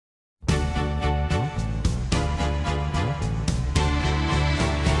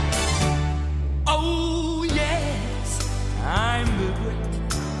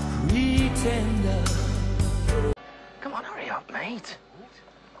8.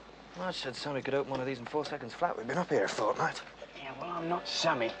 I said Sammy could open one of these in 4 seconds flat. We've been up here a fortnight. Yeah, well, I'm not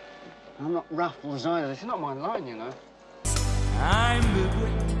Sammy. I'm not Raffles either. This is not my line, you know. I'm the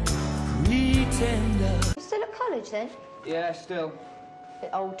pretender. You still at college, then? Yeah, still.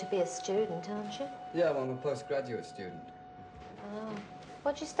 Bit old to be a student, aren't you? Yeah, well, I'm a postgraduate student. Oh.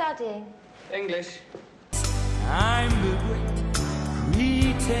 What you studying? English. I'm the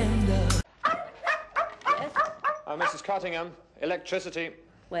pretender. Yes. Mrs. Cottingham, electricity.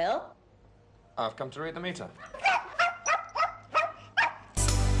 Well? I've come to read the meter.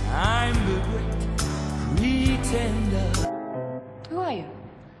 I'm the pretender. Who are you?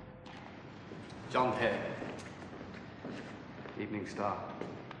 John Hare. Evening Star.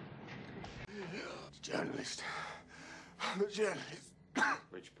 Journalist. I'm a journalist.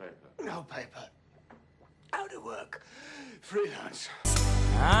 Which paper? No paper. Out of work. Freelance.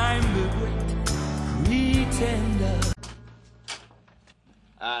 I'm the pretender.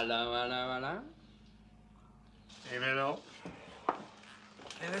 Hello, hello, hello. Evening all.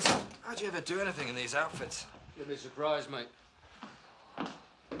 Hey, listen, how'd you ever do anything in these outfits? You'll be surprised, mate.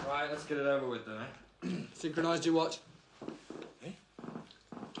 Right, let's get it over with, then, eh? Synchronised your watch. Eh?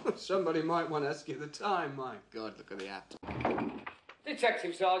 Somebody might want to ask you the time. My God, look at the app.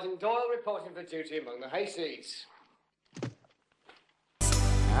 Detective Sergeant Doyle reporting for duty among the hayseeds.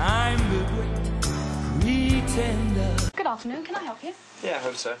 I'm the pretender. Good afternoon, can I help you? Yeah, I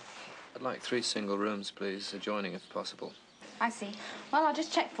hope so. I'd like 3 single rooms, please, adjoining if possible. I see. Well, I'll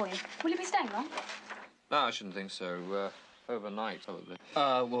just check for you. Will you be staying long? No, I shouldn't think so. Overnight, probably.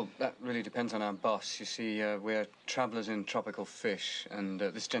 Well, that really depends on our boss. You see, we're travellers in tropical fish, and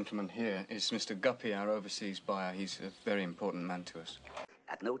this gentleman here is Mr. Guppy, our overseas buyer. He's a very important man to us.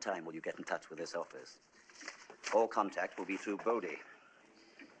 At no time will you get in touch with this office. All contact will be through Bodie.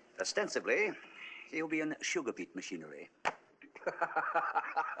 Ostensibly, he'll be in sugar beet machinery.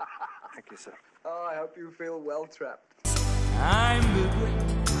 Thank you, sir. Oh, I hope you feel well trapped. I'm the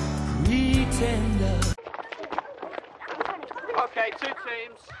pretender. Okay, 2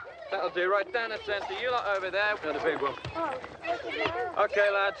 teams. That'll do. Right down the centre. You lot over there. Got a big one.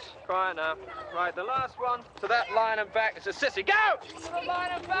 Okay, lads. Quiet now. Right, the last one to that line and back. It's a sissy. Go! To the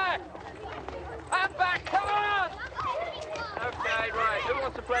line and back. And back. Come on! Okay, right. Who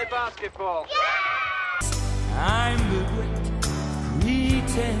wants to play basketball? I'm the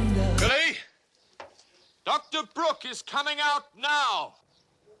pretender. Billy! Dr. Brooke is coming out now!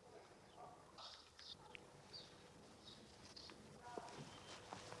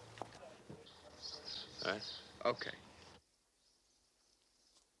 Okay.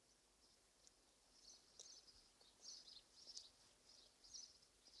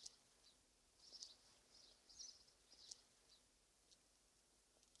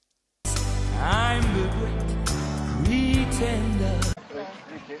 I'm the pretender.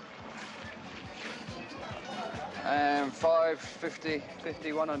 Thank you. 5, 50,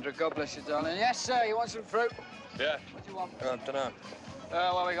 50, 100. God bless you, darling. Yes, sir. You want some fruit? Yeah. What do you want? Don't know.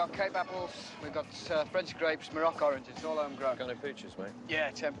 Well, we got Cape apples, we got French grapes, Morocco oranges, all homegrown. Got any peaches, mate? Yeah,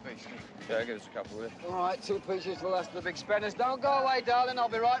 10 pieces. Yeah, give us a couple, will you? All right, 2 peaches for the last of the big spenders. Don't go away, darling. I'll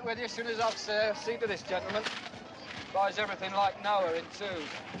be right with you as soon as I've seen to this gentleman. Buys everything like Noah in 2s.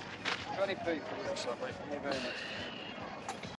 20p. Thanks a lot, mate. Thank you very much.